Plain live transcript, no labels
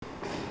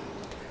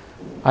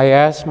I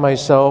ask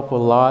myself a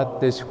lot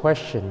this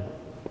question: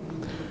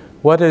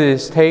 what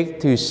does it take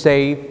to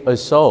save a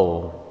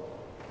soul?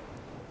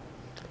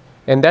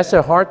 And that's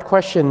a hard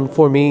question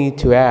for me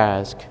to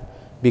ask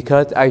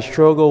because I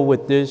struggle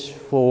with this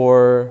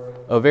for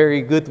a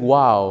very good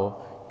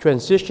while,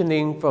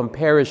 transitioning from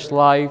parish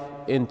life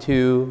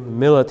into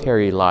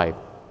military life.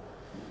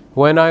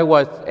 When I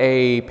was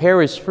a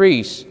parish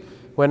priest,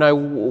 when I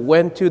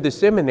went to the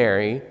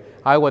seminary,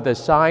 I was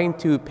assigned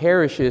to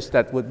parishes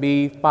that would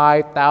be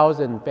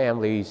 5,000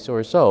 families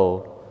or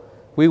so.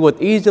 We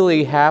would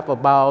easily have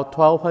about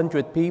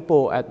 1,200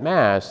 people at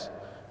Mass.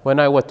 When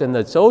I was an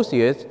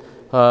associate,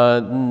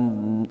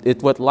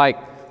 it was like,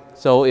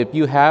 so if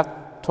you have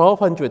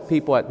 1,200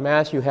 people at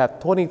Mass, you have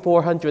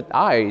 2,400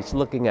 eyes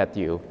looking at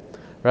you,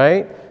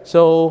 right?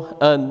 So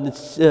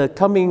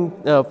coming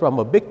from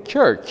a big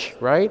church,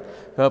 right?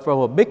 From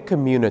a big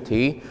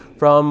community,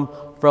 from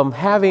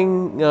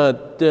having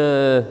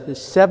the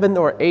 7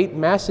 or 8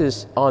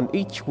 masses on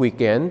each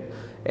weekend,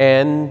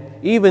 and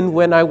even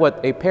when I was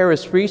a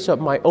parish priest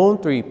of my own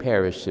 3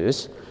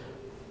 parishes,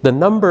 the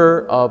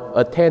number of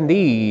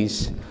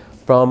attendees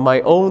from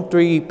my own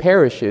 3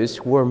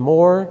 parishes were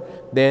more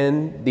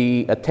than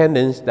the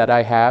attendance that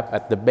I have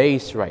at the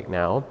base right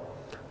now,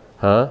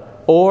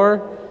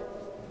 or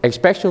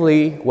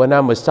especially when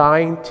I'm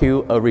assigned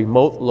to a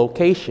remote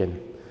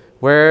location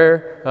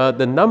where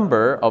the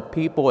number of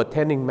people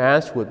attending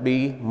Mass would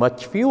be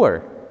much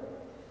fewer.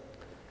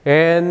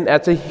 And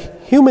as a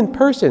human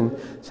person,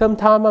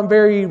 sometimes I'm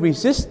very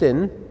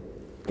resistant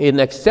in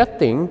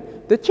accepting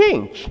the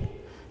change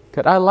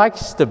because I like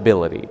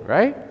stability,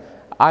 right?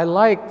 I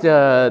like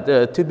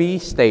to be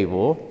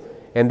stable,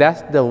 and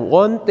that's the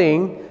one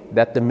thing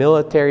that the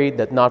military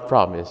did not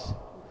promise.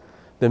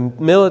 The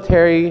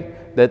military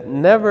that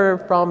never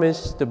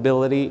promised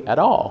stability at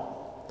all.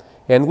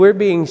 And we're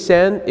being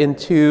sent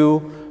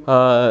into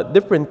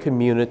different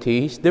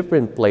communities,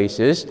 different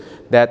places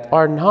that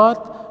are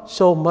not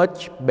so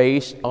much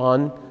based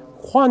on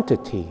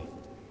quantity,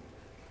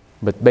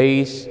 but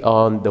based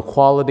on the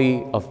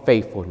quality of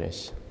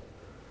faithfulness.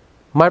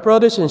 My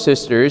brothers and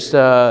sisters,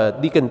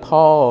 Deacon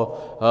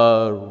Paul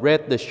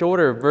read the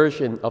shorter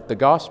version of the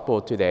gospel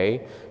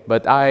today,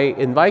 but I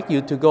invite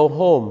you to go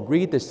home,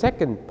 read the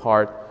second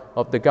part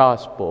of the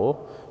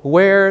gospel,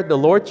 where the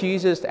Lord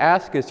Jesus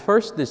asked his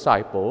first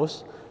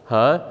disciples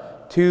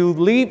to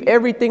leave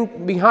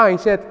everything behind.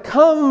 He said,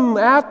 "Come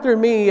after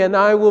me and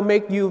I will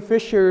make you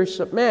fishers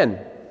of men."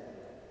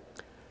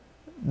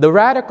 The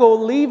radical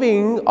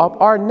leaving of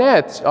our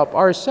nets, of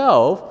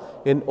ourselves,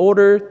 in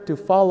order to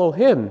follow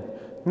him.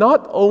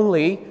 Not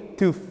only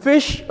to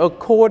fish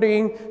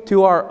according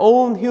to our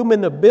own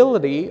human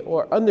ability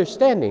or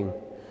understanding,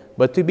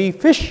 but to be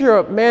fisher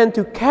of men,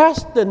 to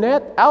cast the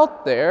net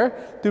out there,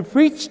 to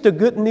preach the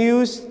good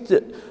news.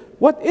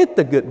 What is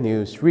the good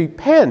news?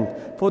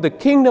 Repent, for the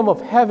kingdom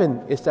of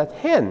heaven is at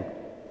hand.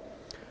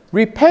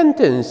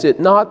 Repentance is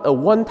not a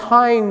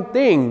one-time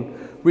thing.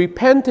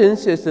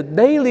 Repentance is a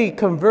daily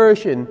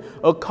conversion,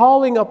 a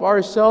calling of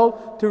ourselves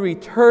to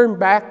return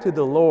back to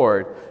the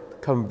Lord.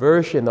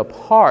 Conversion of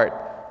heart,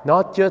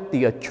 not just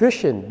the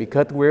attrition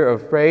because we're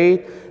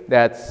afraid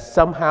that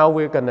somehow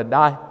we're going to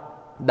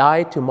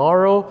die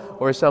tomorrow,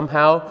 or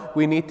somehow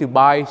we need to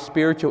buy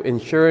spiritual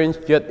insurance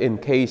just in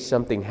case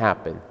something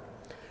happens.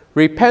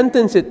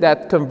 Repentance is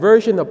that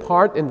conversion of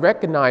heart in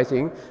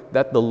recognizing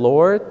that the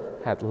Lord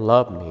had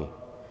loved me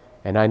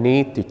and I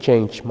need to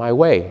change my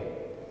way.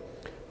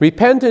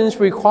 Repentance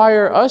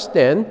requires us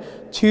then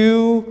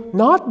to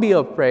not be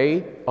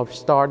afraid of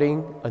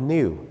starting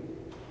anew.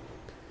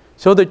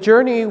 So the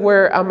journey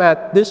where I'm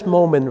at this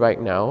moment right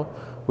now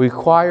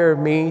requires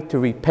me to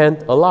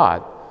repent a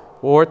lot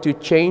or to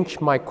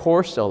change my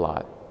course a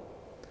lot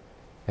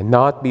and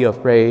not be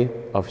afraid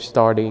of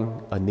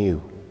starting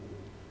anew.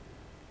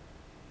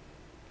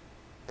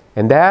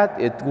 And that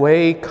is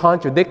way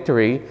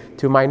contradictory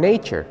to my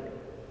nature,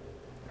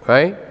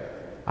 right?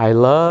 I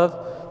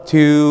love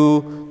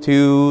to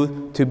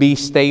be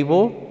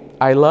stable.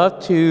 I love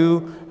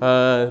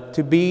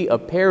to be a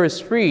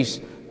parish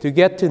priest, to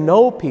get to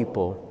know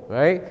people,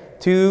 right?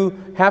 To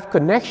have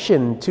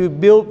connection, to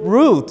build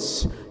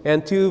roots,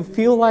 and to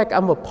feel like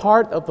I'm a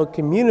part of a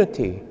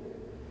community.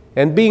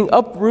 And being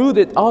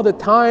uprooted all the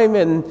time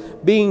and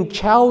being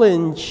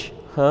challenged,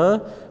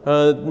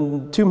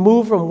 to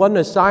move from one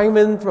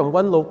assignment, from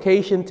one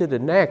location to the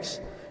next,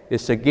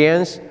 is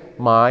against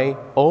my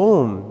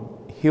own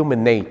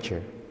human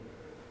nature.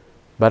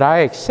 But I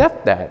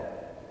accept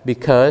that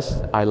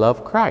because I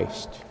love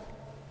Christ.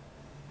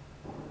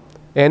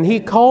 And He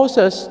calls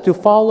us to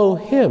follow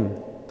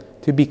Him,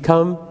 to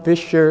become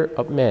fisher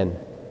of men.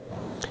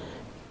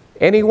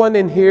 Anyone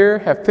in here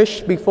have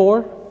fished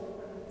before?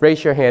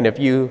 Raise your hand if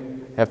you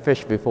have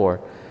fished before.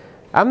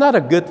 I'm not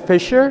a good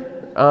fisher,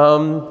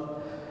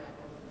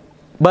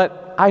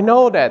 but I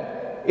know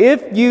that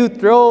if you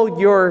throw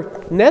your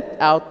net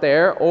out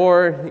there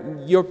or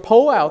your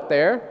pole out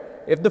there,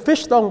 if the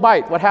fish don't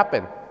bite, what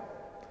happens?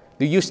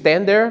 Do you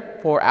stand there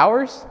for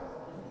hours?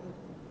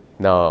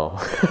 No,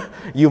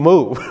 you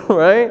move,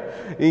 right?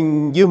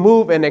 You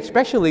move, and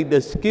especially the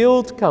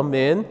skills come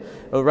in,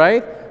 all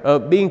right?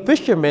 Being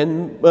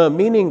fishermen,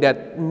 meaning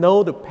that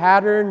know the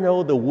pattern,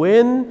 know the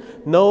wind,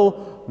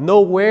 know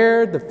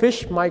where the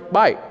fish might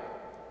bite.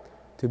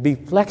 To be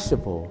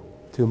flexible,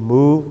 to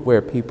move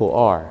where people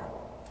are.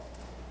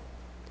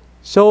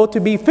 So to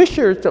be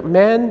fishers of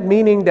men,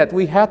 meaning that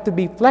we have to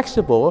be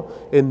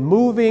flexible in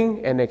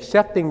moving and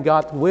accepting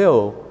God's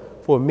will.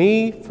 For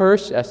me,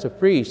 first as a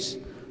priest,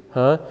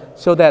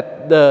 so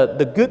that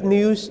the good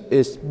news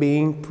is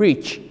being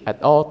preached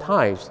at all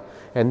times.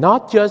 And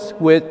not just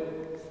with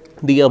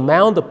the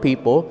amount of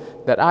people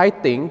that I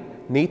think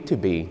need to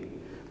be,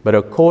 but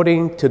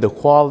according to the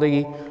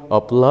quality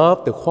of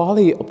love, the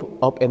quality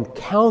of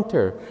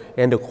encounter,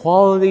 and the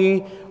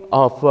quality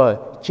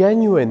of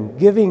genuine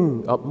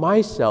giving of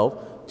myself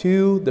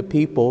to the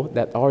people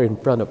that are in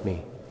front of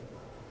me.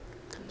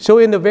 So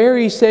in the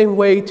very same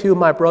way to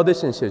my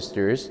brothers and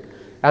sisters,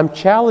 I'm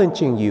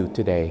challenging you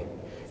today,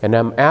 and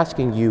I'm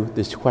asking you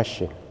this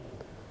question.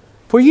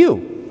 For you,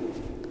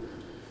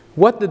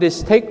 what did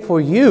it take for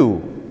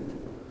you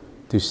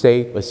to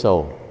save a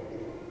soul?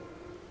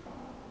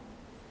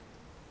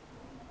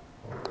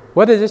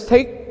 What does it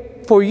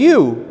take for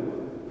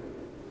you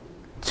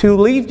to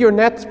leave your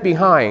nets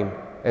behind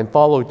and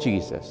follow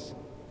Jesus?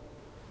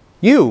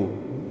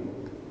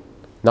 You,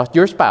 not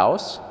your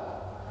spouse,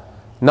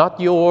 not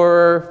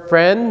your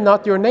friend,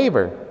 not your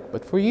neighbor,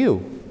 but for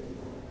you.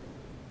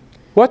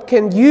 What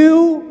can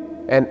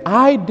you and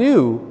I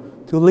do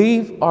to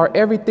leave our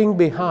everything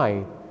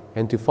behind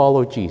and to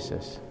follow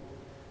Jesus?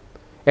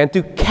 And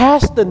to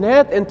cast the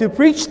net and to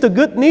preach the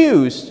good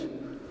news.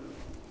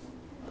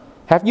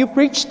 Have you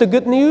preached the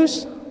good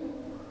news?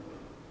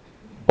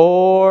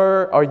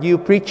 Or are you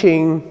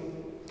preaching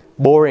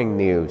boring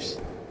news?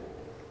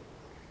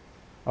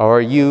 Or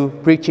are you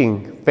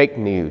preaching fake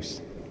news?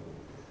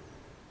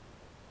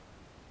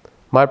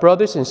 My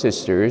brothers and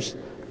sisters,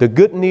 the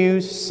good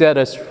news set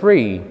us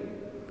free.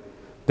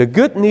 The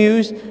good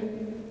news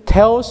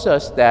tells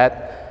us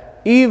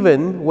that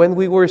even when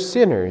we were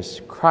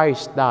sinners,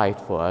 Christ died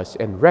for us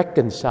and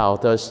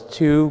reconciled us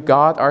to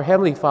God, our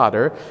Heavenly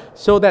Father,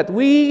 so that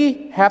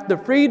we have the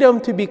freedom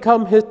to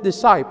become His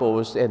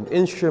disciples and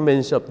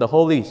instruments of the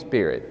Holy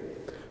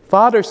Spirit.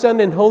 Father, Son,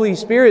 and Holy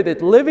Spirit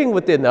is living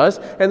within us,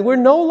 and we're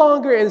no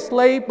longer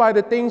enslaved by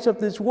the things of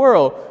this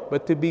world,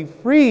 but to be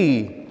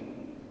free,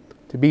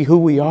 to be who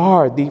we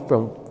are deep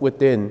from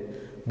within,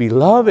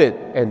 beloved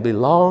and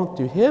belong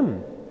to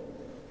Him.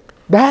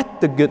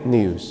 That's the good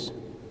news.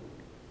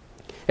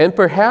 And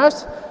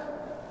perhaps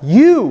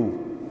you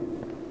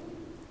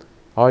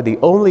are the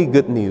only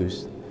good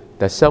news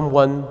that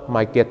someone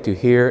might get to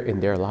hear in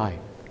their life.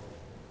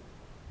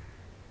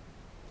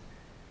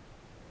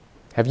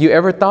 Have you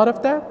ever thought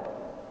of that?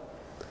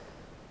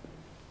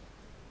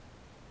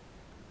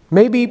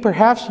 Maybe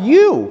perhaps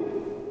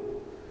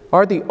you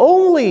are the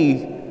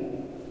only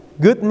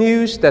good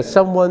news that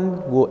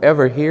someone will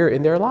ever hear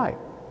in their life.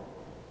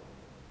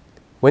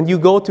 When you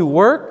go to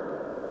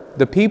work,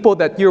 the people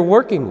that you're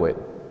working with,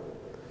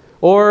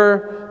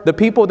 or the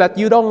people that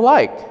you don't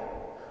like,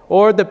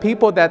 or the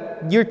people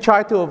that you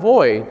try to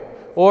avoid,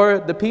 or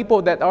the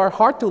people that are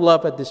hard to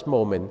love at this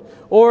moment,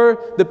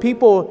 or the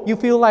people you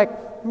feel like,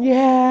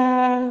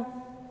 yeah,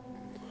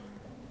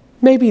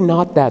 maybe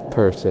not that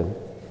person.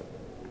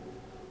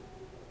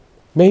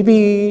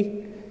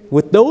 Maybe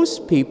with those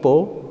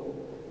people,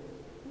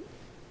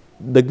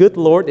 the good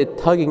Lord is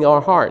tugging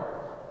our heart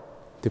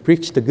to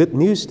preach the good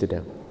news to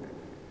them.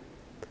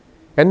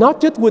 And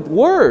not just with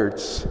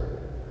words,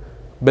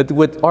 but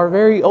with our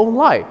very own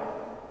life.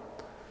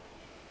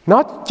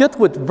 Not just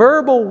with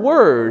verbal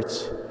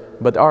words,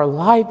 but our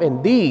life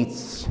and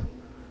deeds,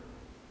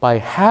 by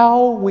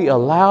how we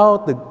allow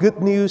the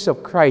good news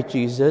of Christ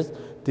Jesus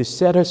to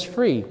set us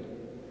free.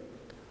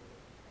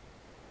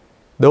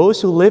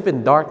 Those who live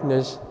in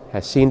darkness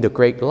have seen the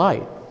great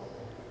light.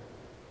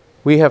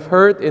 We have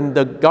heard in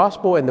the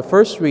gospel in the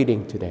first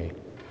reading today.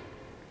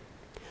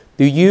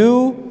 Do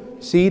you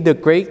see the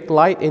great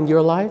light in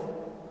your life?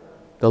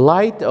 The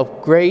light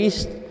of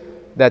grace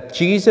that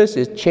Jesus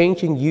is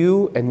changing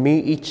you and me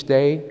each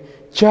day,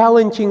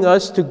 challenging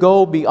us to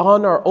go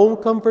beyond our own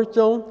comfort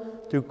zone,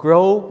 to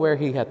grow where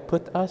He had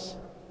put us,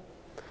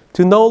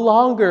 to no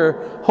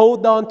longer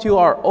hold on to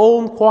our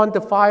own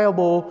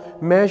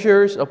quantifiable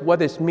measures of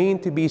what it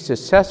means to be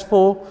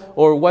successful,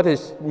 or what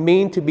it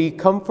means to be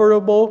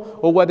comfortable,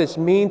 or what it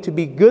means to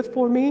be good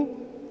for me,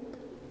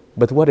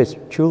 but what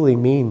it truly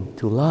means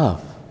to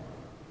love.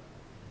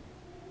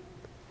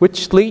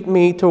 Which lead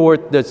me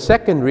toward the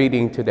second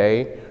reading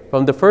today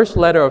from the first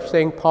letter of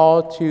St.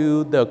 Paul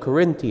to the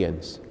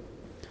Corinthians.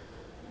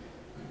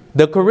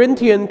 The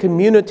Corinthian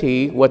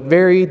community was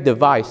very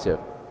divisive.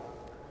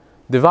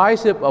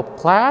 Divisive of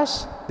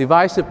class,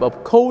 divisive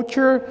of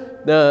culture,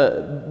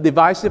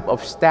 divisive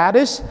of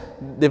status,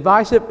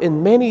 divisive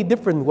in many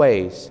different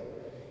ways.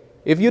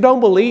 If you don't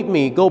believe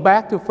me, go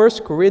back to 1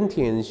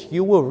 Corinthians.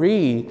 You will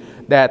read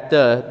that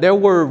there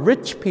were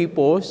rich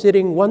people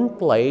sitting one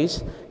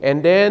place,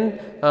 and then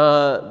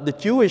the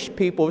Jewish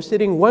people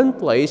sitting one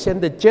place,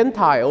 and the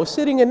Gentiles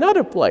sitting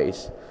another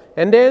place.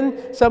 And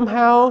then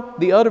somehow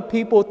the other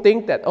people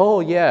think that,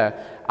 oh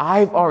yeah,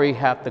 I've already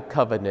have the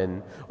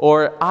covenant,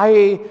 or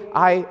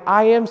I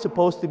am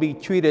supposed to be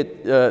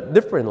treated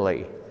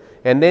differently.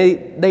 And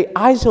they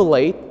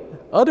isolate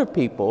other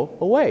people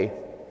away.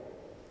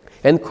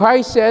 And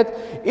Christ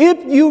said,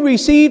 if you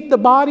receive the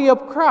body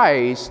of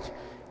Christ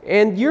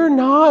and you're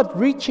not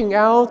reaching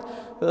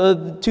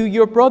out to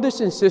your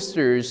brothers and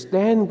sisters,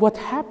 then what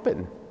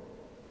happened?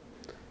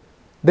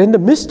 Then the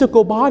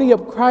mystical body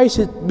of Christ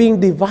is being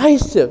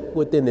divisive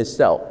within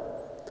itself.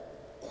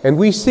 And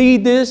we see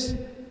this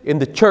in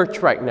the church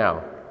right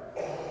now.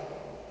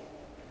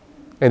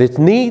 And it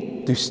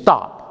needs to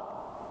stop.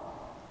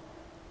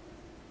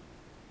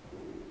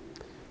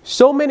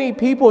 So many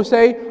people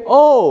say,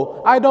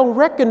 oh, I don't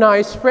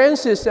recognize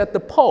Francis as the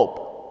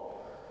Pope.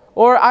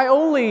 Or I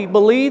only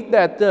believe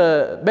that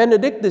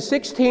Benedict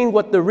XVI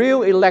was the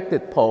real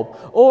elected Pope.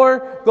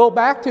 Or go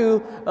back to,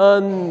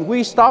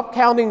 we stopped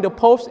counting the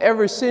popes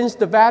ever since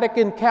the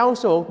Vatican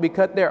Council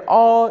because they're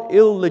all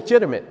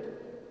illegitimate.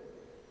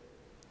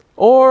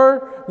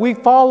 Or we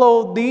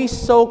follow these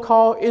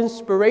so-called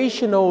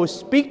inspirational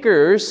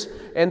speakers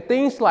and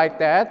things like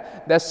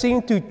that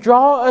seem to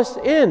draw us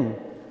in,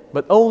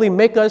 but only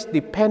make us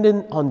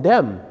dependent on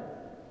them.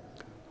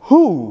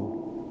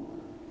 Who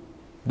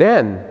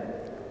then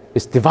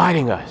is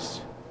dividing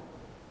us?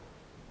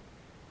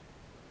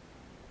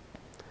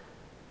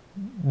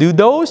 Do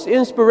those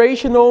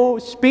inspirational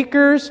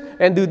speakers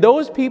and do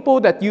those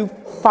people that you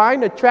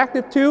find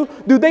attractive to,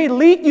 do they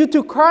lead you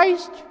to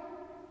Christ?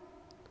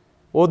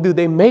 Or do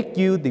they make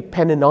you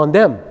dependent on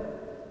them?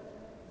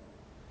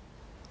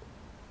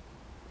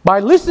 By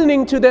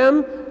listening to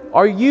them,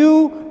 are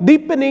you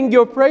deepening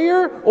your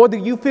prayer, or do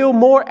you feel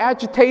more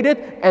agitated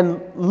and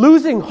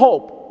losing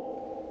hope?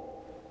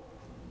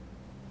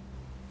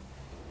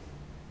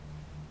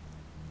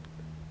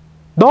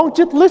 Don't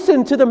just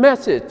listen to the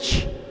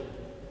message.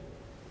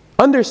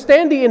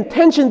 Understand the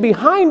intention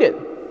behind it.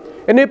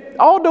 And if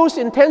all those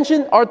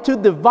intentions are to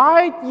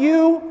divide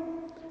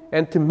you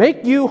and to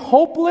make you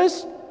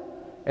hopeless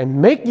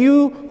and make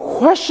you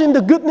question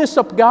the goodness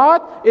of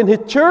God in His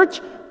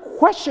church,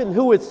 question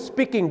who is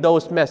speaking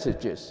those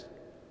messages.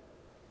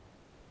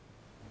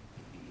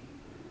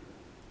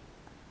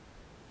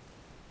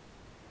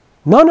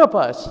 None of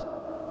us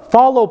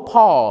follow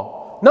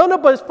Paul. None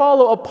of us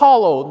follow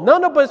Apollo.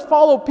 None of us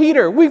follow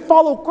Peter. We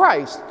follow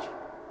Christ.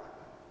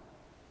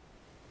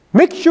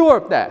 Make sure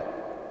of that.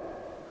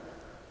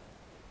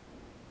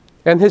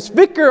 And His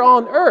vicar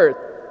on earth,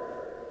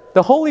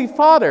 the Holy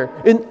Father,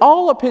 in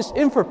all of His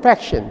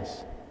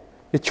imperfections,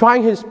 is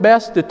trying His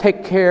best to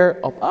take care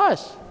of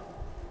us.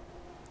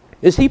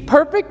 Is He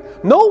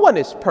perfect? No one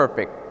is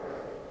perfect.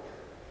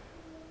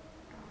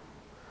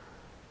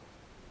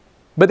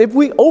 But if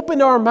we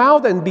open our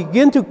mouth and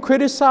begin to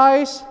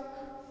criticize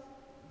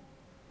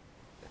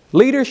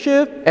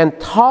leadership and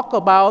talk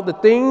about the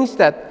things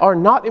that are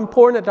not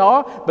important at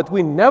all, but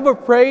we never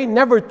pray,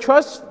 never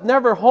trust,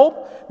 never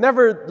hope,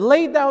 never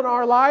lay down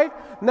our life,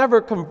 never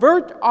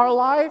convert our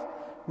life,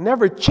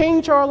 never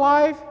change our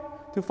life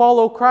to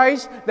follow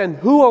Christ, then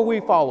who are we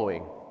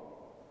following?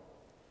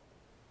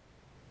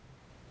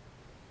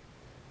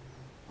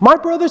 My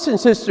brothers and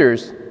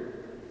sisters,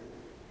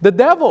 the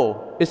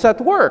devil is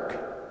at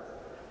work.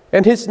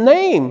 And his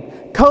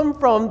name comes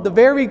from the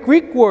very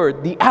Greek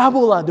word,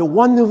 diabola, the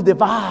one who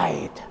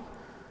divides.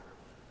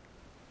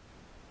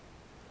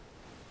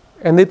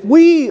 And if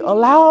we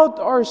allowed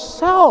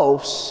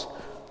ourselves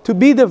to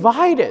be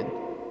divided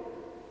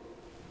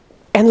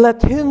and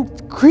let him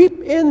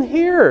creep in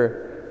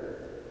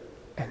here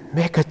and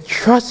make a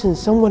trust in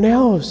someone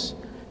else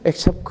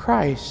except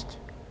Christ,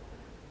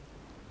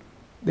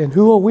 then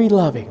who are we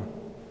loving?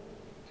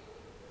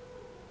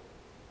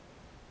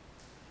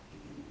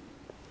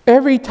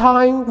 Every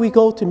time we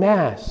go to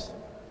Mass,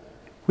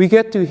 we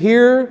get to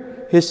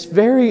hear His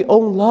very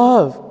own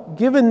love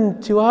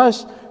given to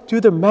us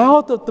through the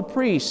mouth of the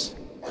priest.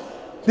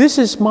 This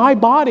is my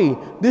body.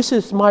 This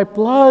is my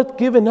blood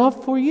given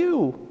up for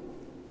you.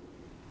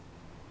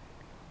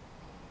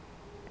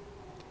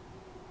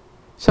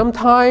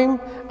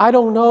 Sometime, I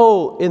don't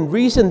know, in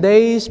recent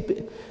days,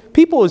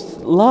 people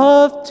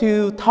love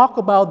to talk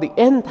about the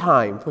end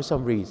time for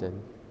some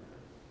reason.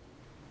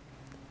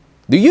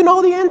 Do you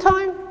know the end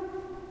time?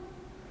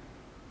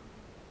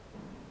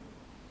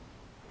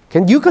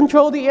 Can you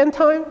control the end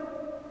time?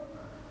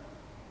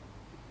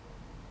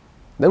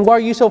 Then why are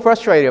you so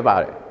frustrated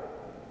about it?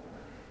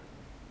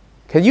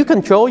 Can you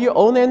control your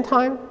own end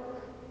time?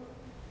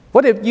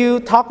 What if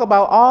you talk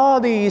about all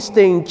these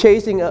things,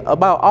 chasing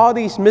about all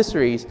these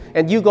mysteries,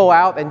 and you go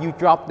out and you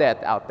drop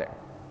that out there?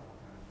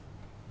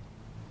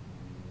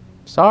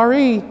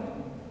 Sorry.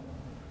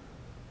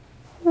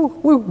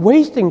 We're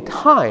wasting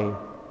time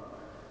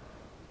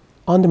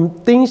on the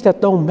things that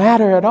don't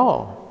matter at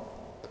all.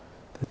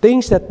 The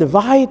things that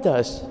divide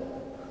us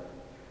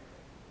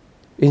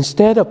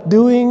instead of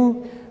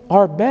doing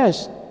our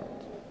best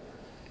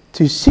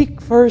to seek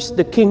first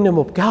the kingdom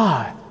of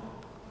God.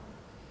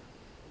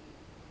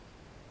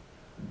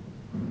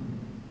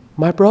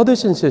 My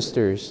brothers and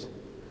sisters,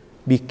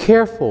 be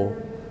careful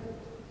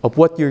of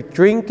what you're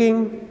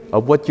drinking,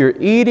 of what you're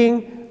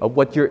eating, of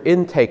what you're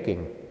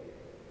intaking.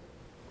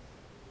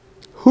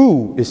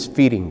 Who is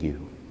feeding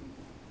you?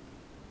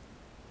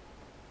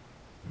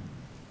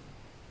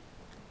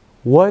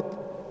 What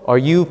are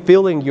you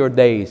filling your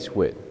days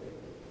with?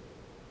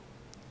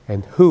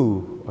 And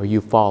who are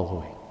you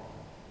following?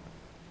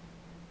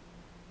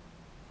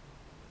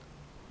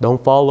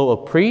 Don't follow a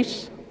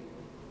priest.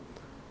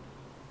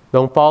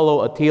 Don't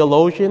follow a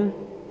theologian.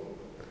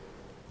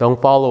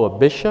 Don't follow a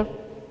bishop.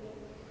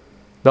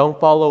 Don't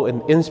follow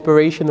an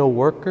inspirational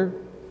worker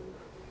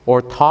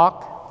or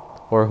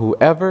talk or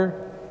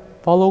whoever.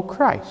 Follow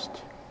Christ.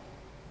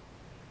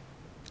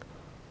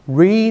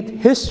 Read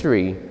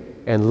history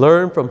and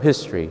learn from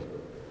history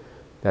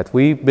that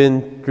we've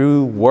been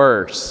through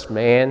worse,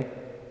 man.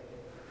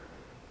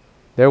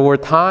 There were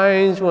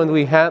times when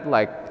we had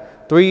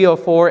like 3 or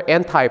 4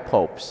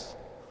 anti-popes.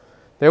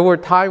 There were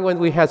times when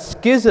we had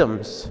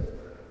schisms,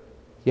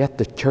 yet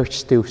the church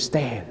still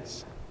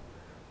stands.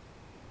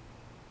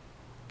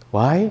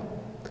 Why?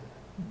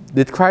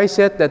 Did Christ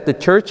say that the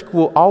church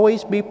will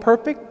always be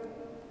perfect?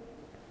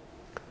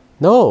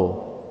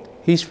 No.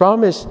 He's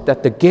promised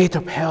that the gate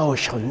of hell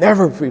shall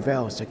never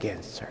prevail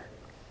against her.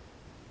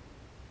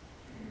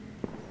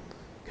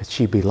 Because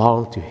she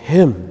belonged to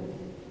Him.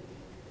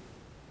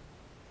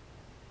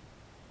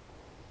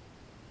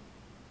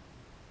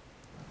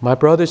 My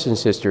brothers and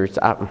sisters,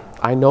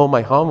 I know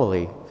my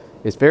homily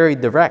is very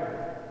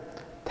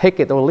direct. Take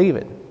it or leave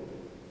it.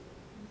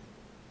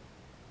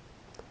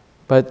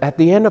 But at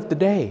the end of the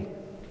day,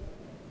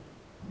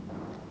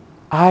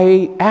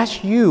 I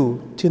ask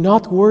you to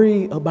not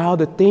worry about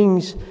the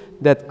things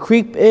that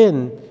creep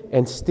in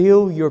and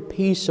steal your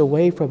peace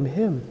away from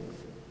Him.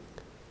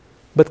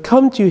 But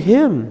come to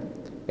Him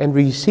and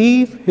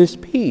receive His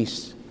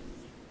peace.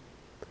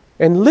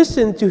 And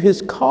listen to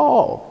His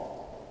call.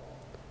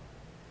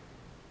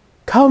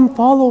 Come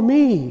follow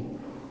me,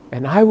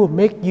 and I will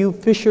make you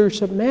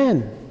fishers of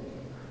men.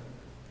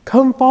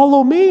 Come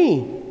follow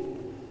me.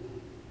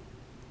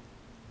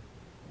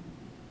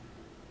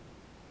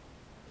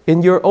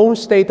 In your own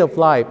state of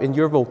life, in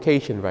your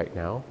vocation right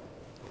now,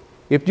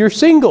 if you're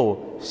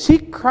single,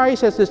 seek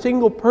Christ as a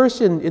single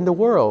person in the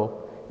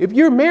world. If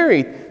you're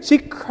married,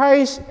 seek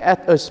Christ as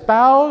a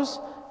spouse,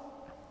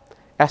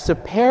 as a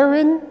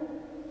parent,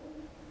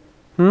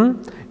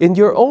 in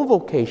your own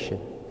vocation.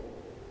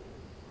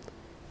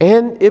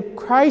 And if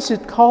Christ is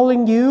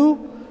calling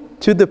you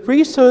to the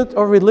priesthood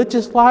or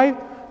religious life,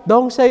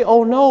 don't say,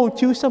 oh no,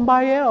 choose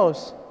somebody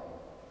else.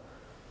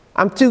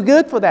 I'm too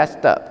good for that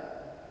stuff.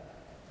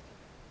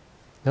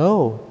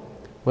 No,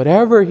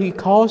 whatever He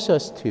calls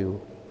us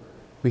to,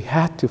 we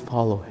have to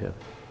follow Him.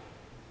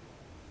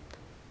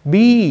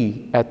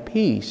 Be at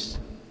peace,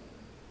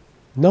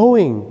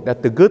 knowing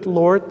that the good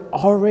Lord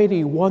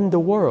already won the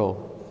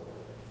world.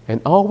 And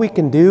all we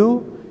can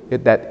do is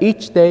that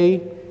each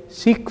day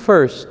seek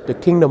first the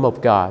kingdom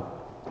of God,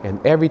 and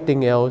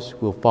everything else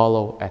will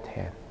follow at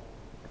hand.